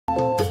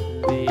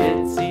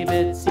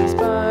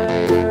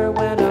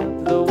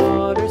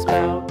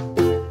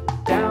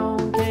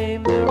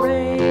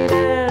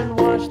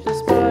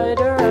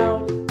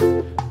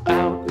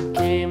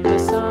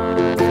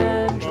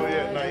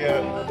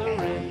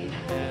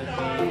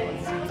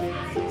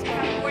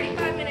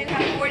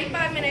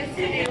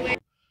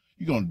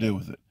going to deal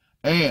with it.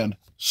 And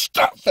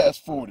stop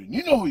fast forwarding.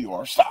 You know who you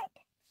are. Stop.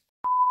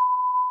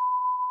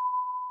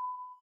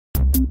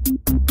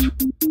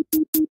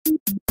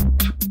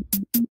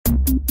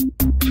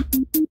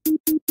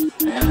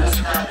 Man,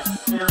 this guy is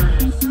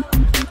serious.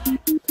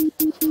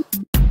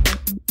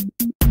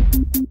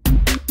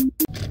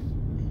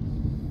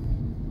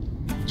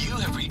 You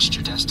have reached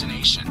your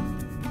destination.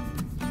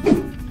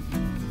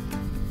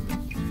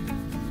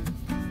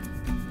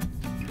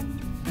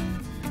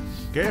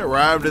 Okay,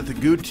 arrived at the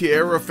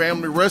Gutierrez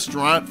family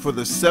restaurant for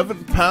the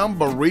 7-pound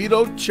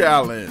burrito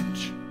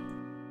challenge.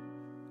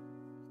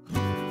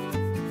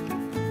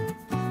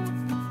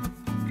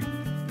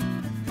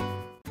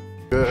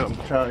 Good, I'm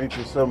trying to eat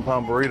this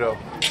 7-pound burrito.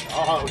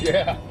 Oh,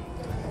 yeah.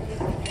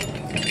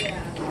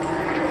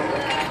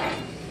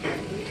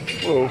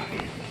 Whoa.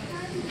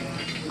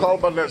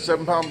 Called about that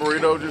 7-pound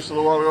burrito just a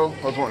little while ago.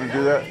 I was wanting to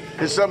do that.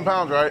 It's 7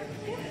 pounds, right?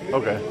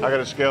 Okay, I got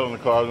a scale in the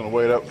car. I was going to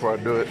weigh it up before I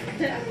do it.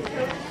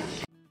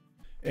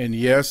 And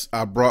yes,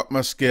 I brought my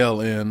scale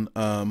in.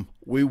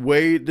 We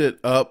weighed it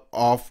up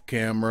off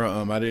camera.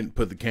 I didn't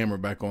put the camera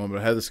back on, but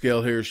I had the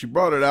scale here. She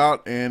brought it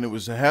out, and it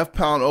was a ½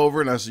 pound over.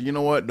 And I said, you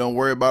know what? Don't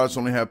worry about it. It's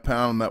only ½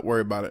 pound. I'm not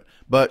worried about it.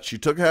 But she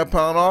took ½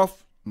 pound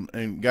off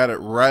and got it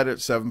right at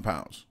 7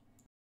 pounds.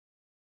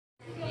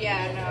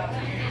 Yeah, no.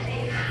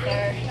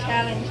 They're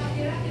challenging.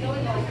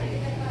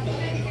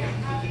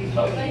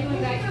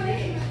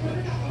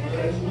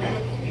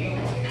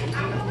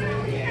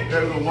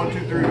 Okay, we'll 1, 2,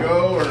 3,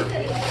 go, or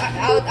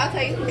I'll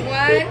tell you 1,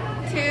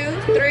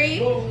 2, 3,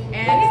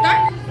 and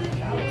start.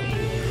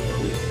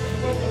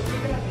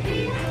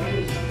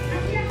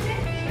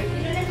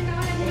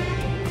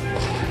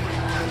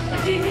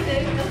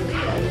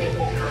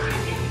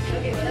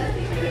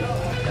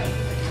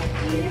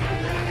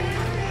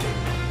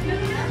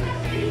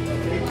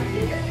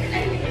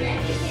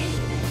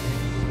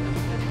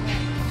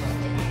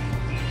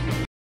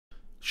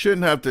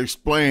 Shouldn't have to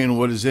explain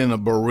what is in a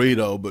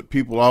burrito, but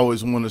people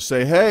always want to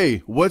say,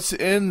 hey, what's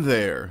in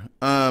there?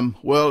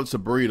 Well, it's a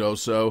burrito,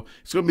 so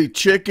it's going to be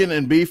chicken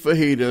and beef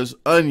fajitas,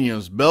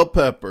 onions, bell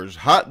peppers,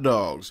 hot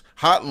dogs,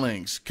 hot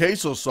links,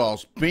 queso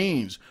sauce,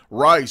 beans,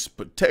 rice,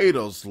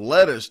 potatoes,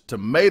 lettuce,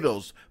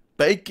 tomatoes,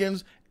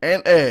 bacons,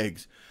 and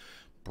eggs.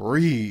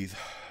 Breathe.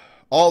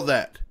 All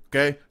that,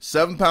 okay?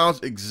 7 pounds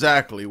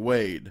exactly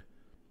weighed.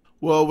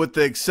 Well, with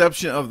the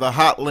exception of the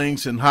hot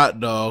links and hot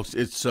dogs,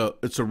 it's a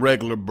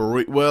regular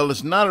burrito. Well,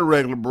 it's not a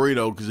regular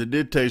burrito because it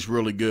did taste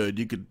really good.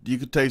 You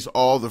could taste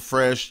all the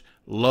fresh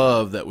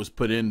love that was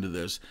put into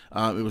this.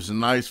 It was a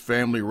nice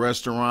family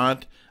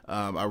restaurant.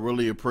 I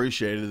really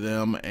appreciated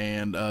them,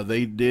 and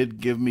they did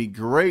give me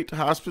great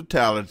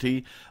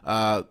hospitality.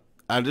 I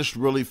just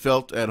really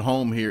felt at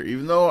home here,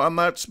 even though I'm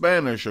not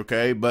Spanish,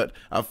 okay? But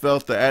I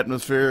felt the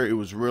atmosphere. It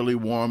was really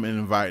warm and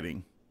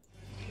inviting.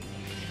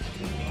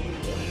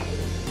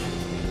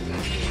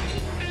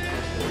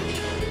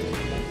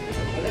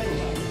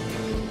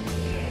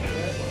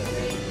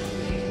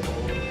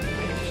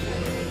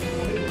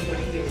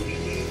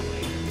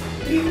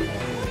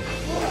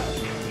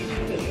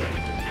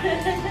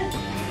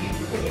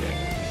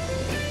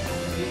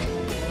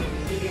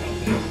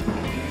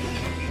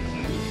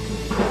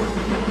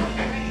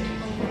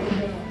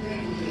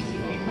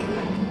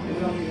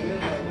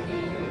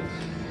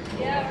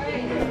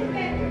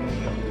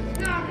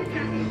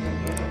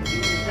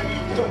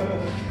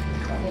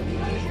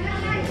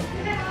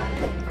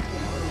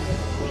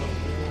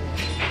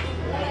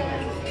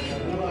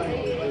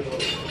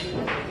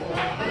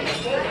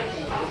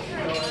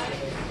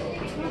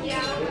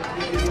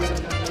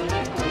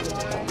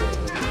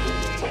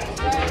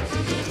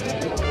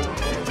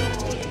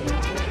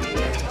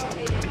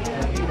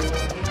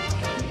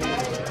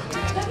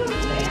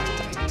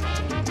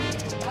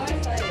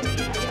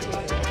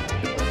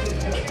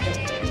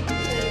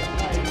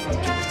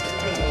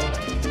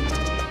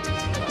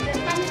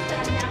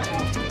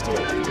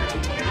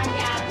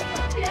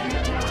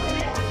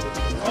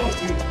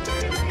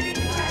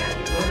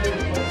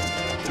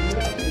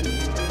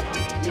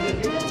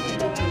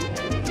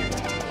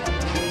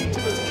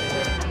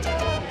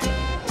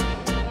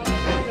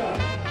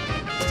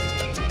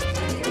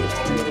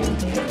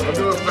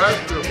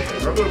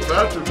 I'll do it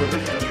faster, but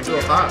it's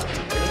still hot.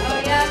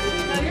 Oh, yeah.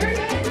 No, you're good.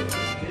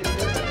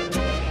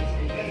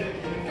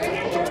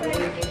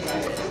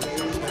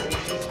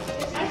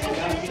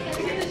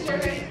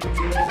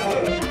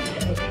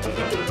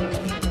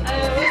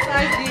 What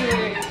size do you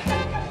wear?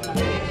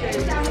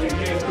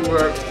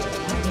 Correct.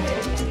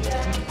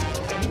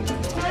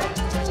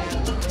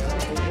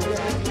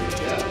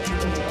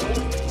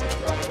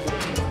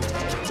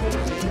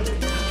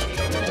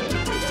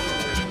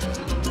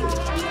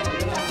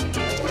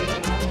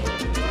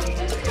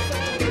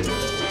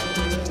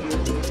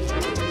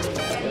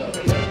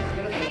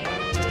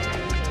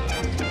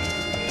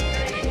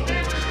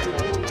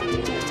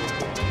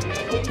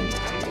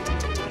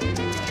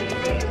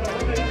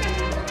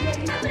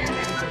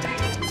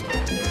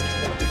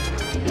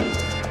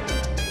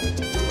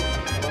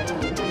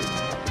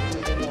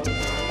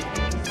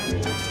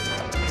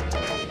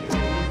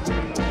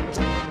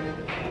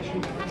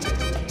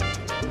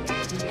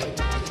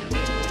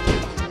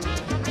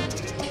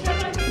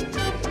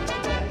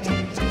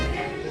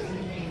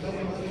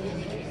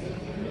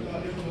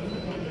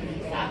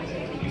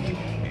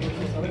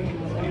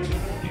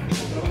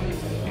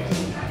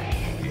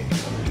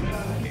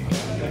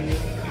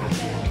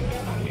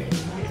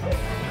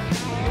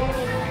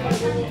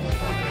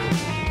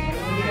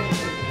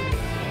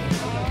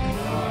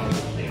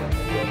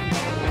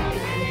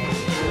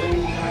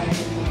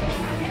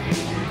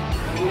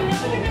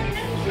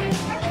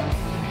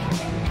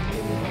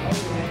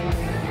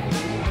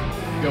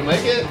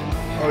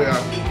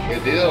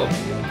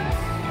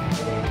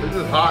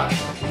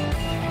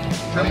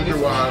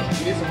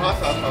 hot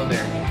sauce on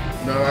there.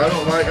 No, I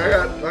don't like. I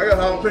got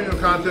jalapeno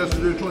contest to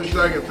do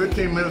 22nd.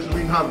 15 minutes of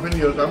eating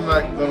jalapenos. I'm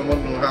not gonna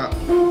want no hot.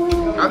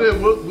 I did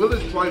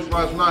Willie's place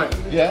last night.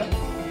 Yeah.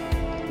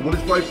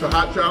 Willie's place, the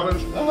hot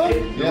challenge.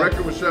 The Yeah.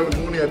 record was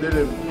 7:20. I did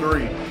it in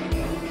 3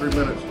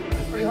 minutes.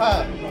 It's pretty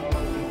hot.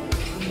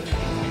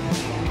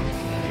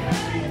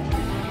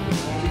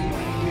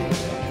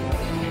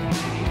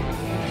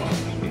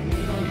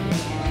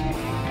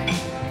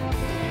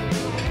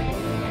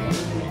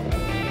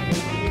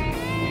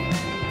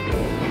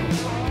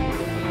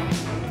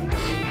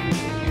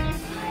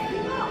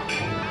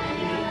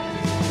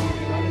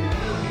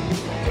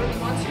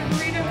 Monster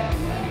burrito.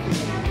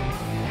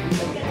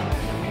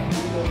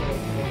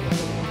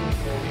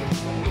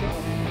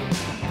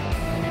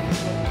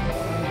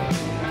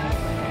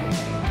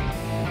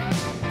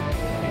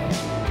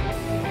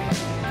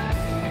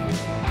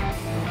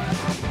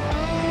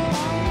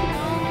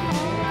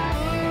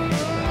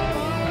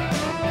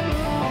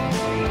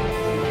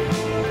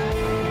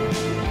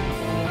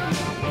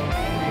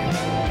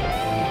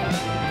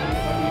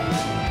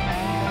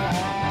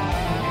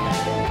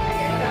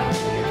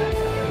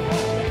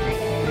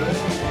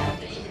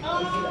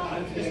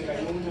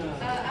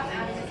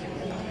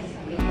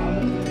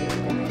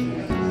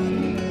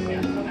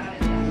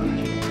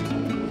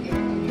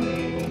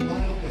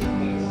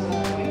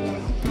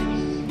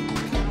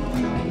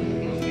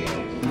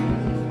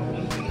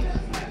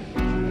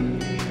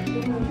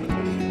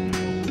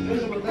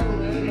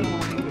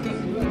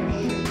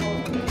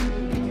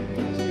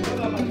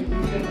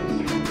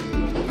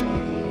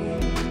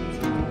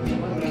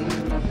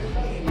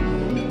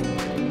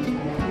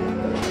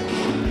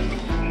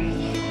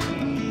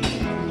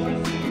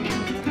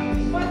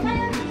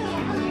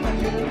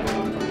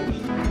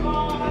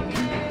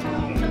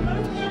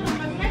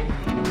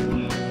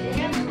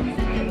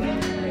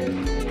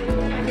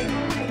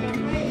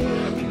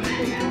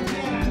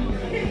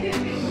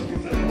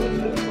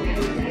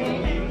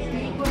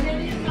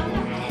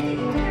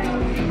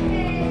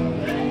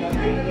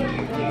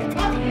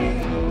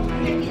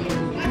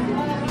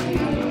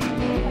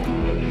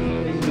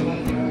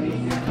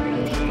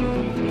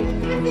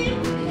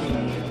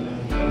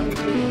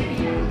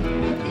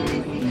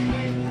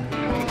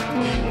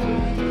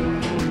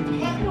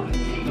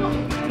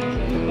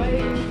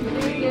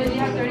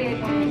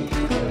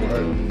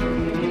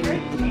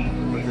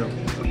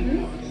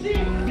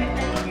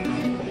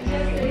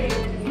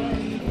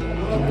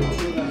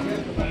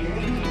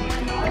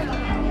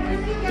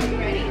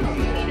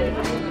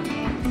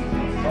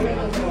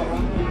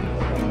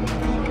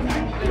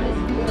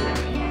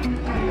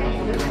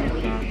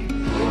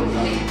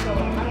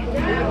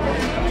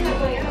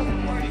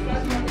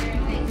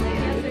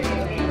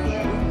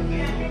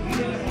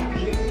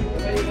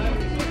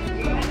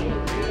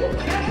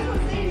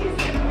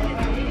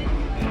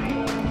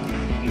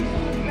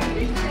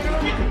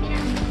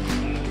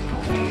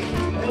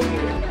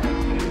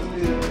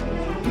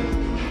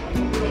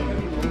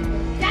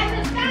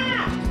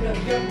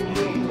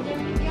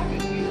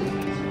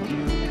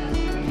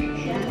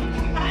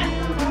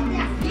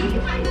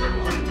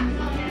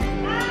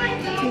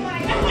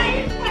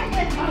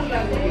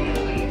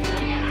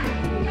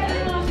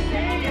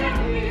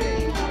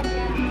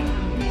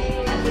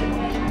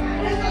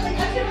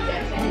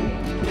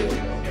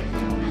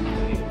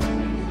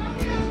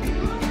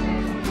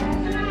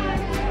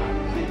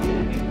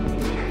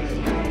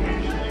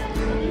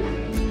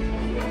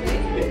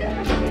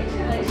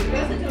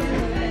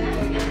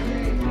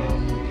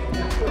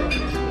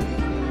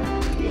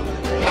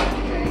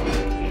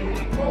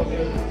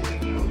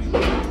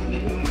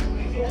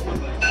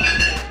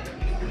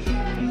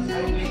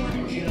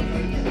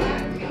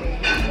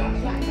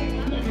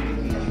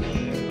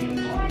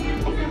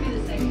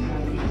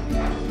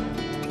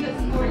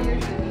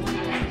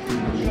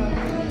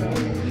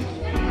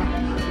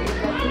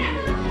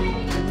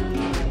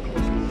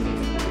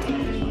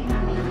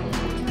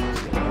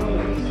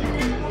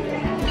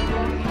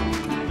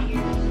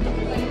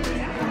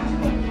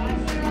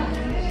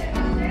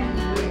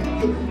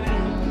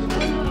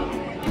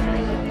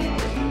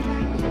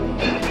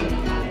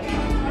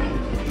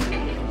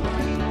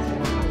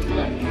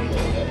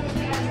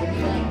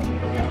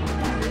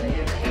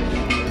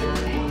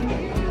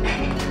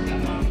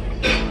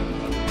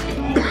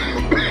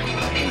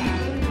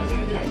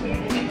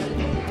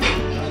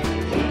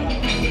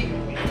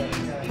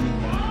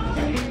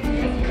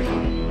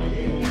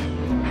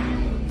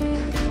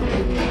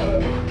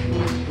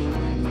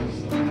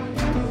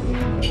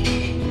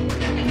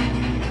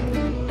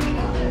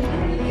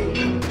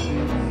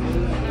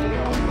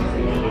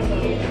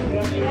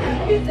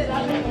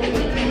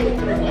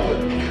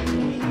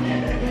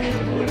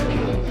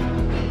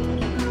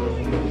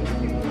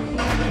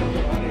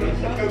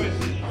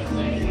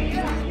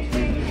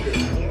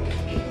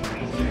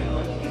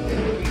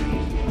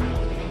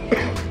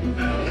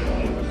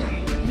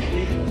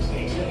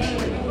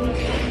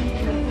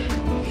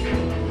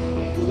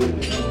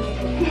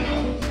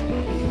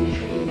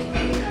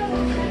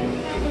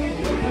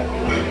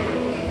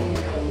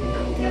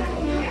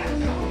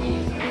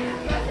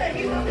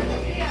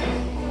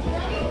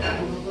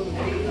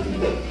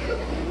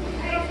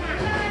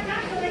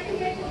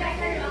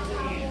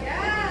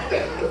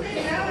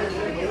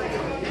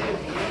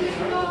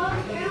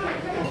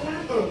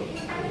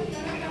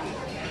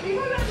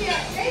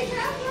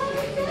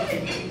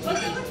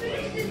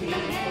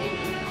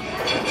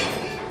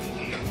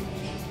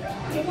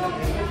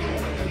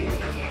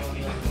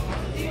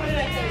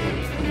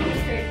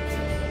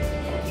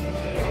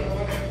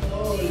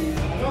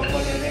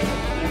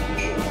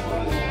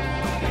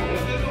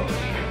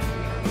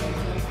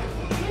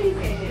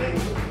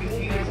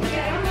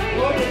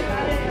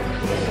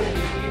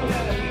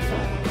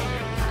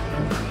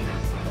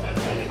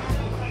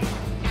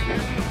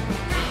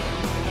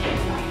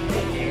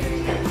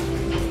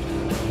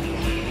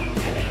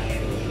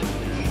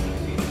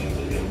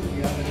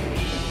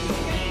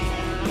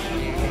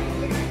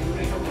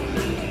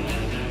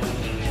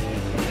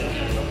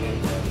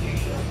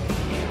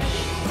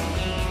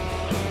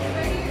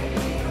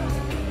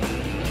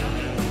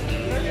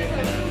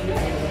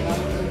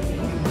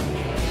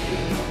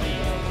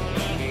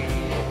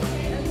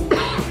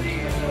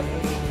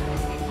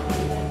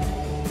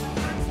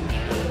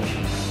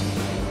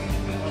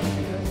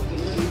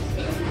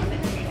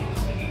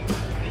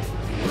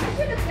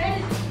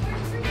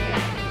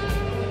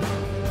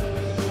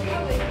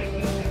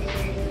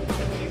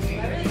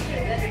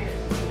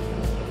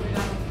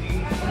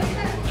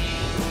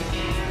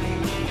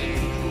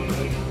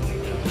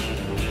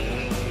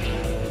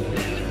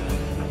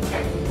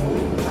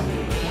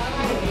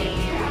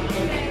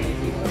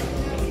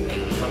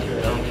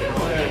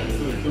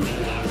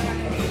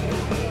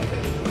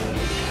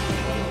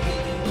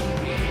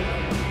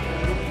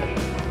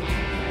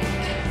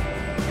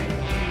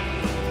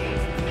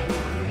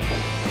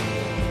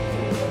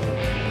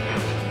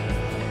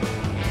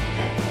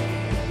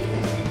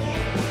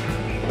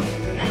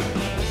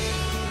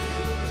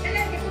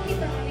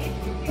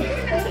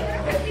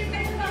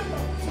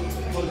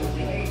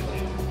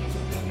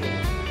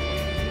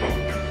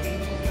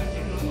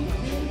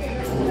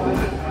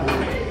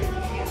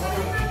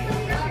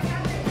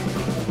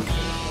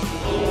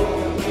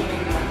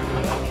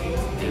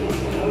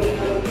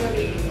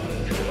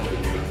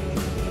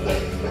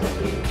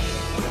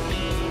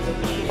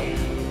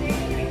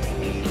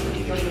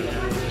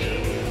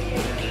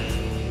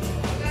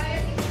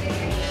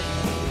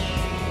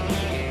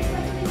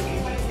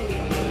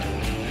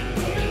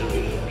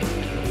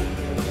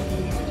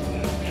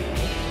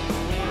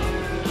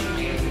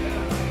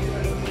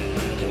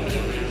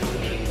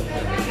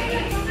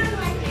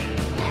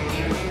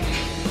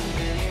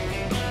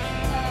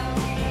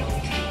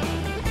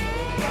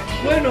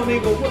 Bueno,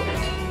 amigo.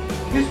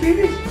 ¿This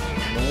finish?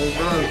 All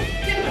done.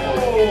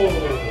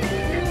 Oh.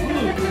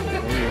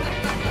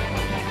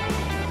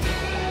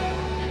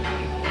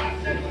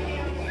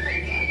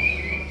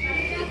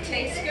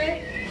 Tastes good.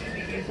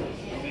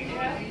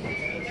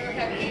 Never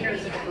had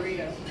wieners in a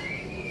burrito.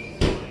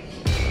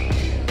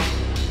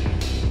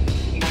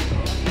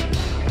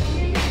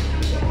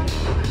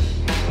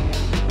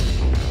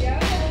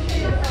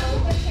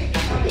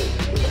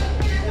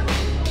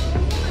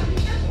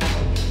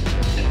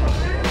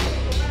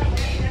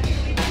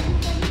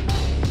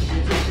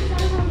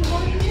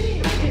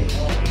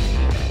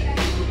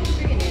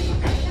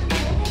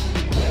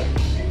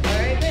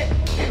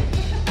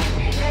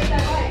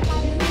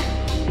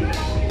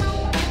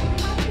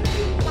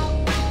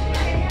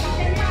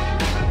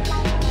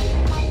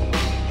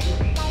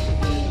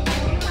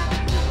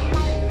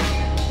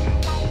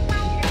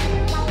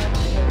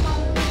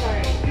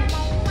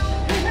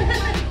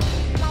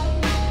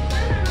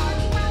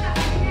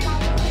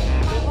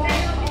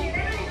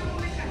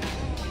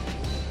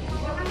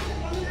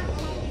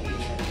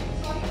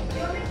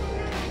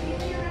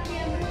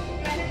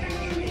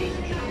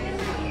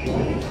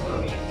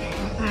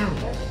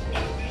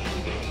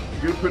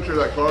 Get a picture of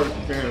that card if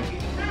you can.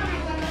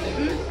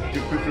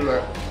 Get a picture of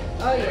that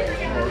Oh yeah.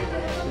 card.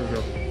 There we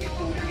go.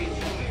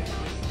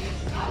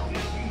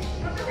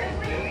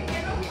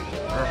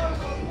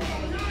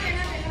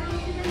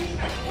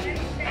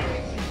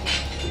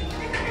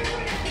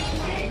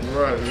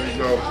 All right, there you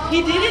go. He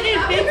did it in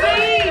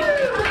 15!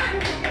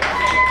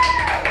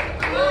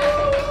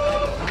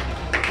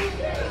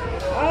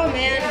 Oh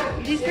man,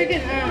 these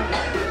freaking, I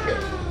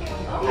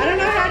don't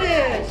know how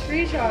to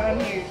screenshot on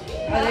here.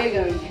 Oh, there you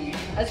go.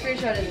 I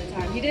screenshotted the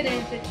time. He did it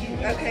in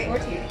 15. Okay.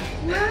 14.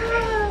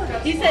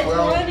 Wow. He said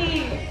Well,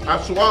 20. I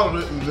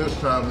swallowed it in this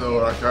time though,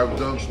 like I was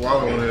done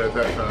swallowing it at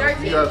that time.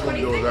 13, You guys want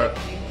to go with that?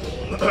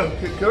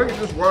 Can I get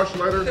this washed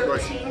later? 13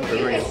 okay, thank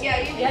you. minutes. Yeah,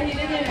 you Yeah, he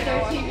did it in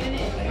 13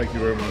 minutes. Thank you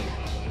very much.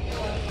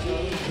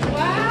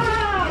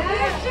 Wow.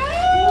 Yes.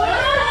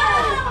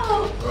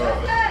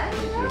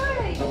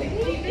 Thank you.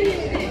 He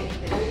finished it.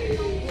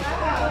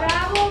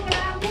 Bravo,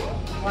 bravo.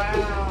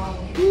 Wow.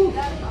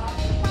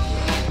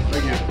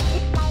 Thank you.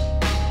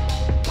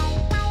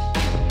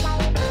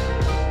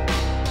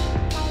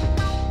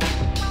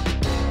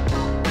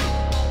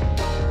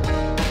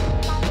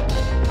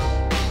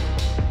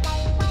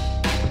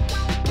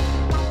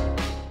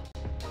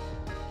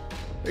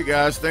 Hey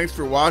guys, thanks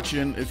for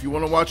watching. If you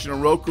want to watch it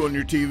on Roku on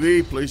your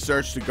TV, please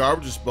search the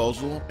Garbage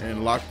Disposal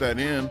and lock that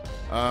in.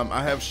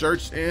 I have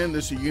shirts in.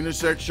 This is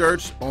unisex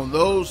shirts. On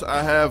those,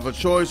 I have a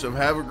choice of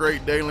Have a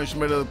Great Day, Lynch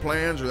made other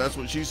plans, or That's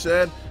What She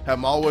Said. Have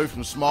them all the way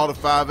from small to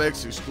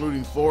 5X,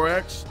 excluding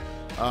 4X.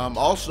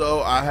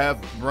 Also, I have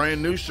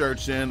brand new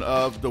shirts in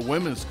of the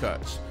women's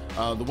cuts.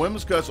 The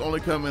women's cuts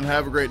only come in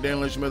Have a Great Day and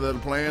Lynch made other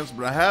plans,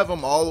 but I have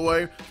them all the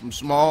way from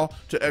small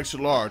to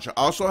extra large. I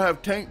also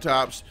have tank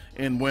tops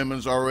in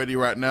women's already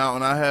right now,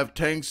 and I have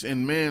tanks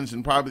in men's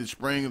in probably the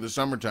spring or the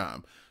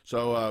summertime.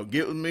 So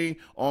get with me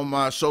on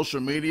my social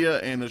media,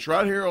 and it's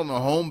right here on the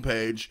home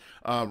page,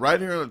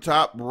 right here in the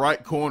top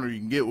right corner. You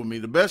can get with me.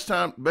 The best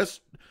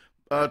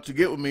to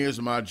get with me is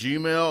my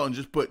Gmail, and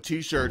just put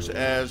t-shirts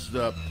as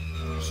the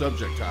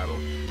subject title.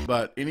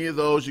 But any of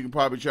those you can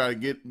probably try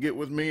to get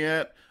with me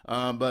at.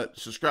 But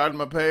subscribe to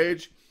my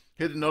page,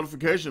 hit the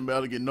notification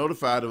bell to get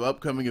notified of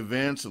upcoming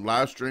events and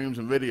live streams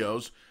and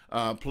videos.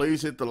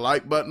 Please hit the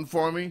like button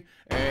for me,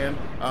 and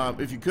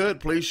if you could,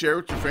 please share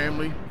with your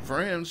family,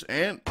 friends,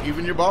 and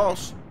even your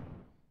boss.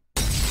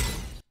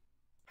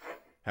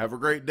 Have a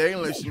great day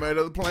unless you made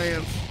other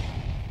plans.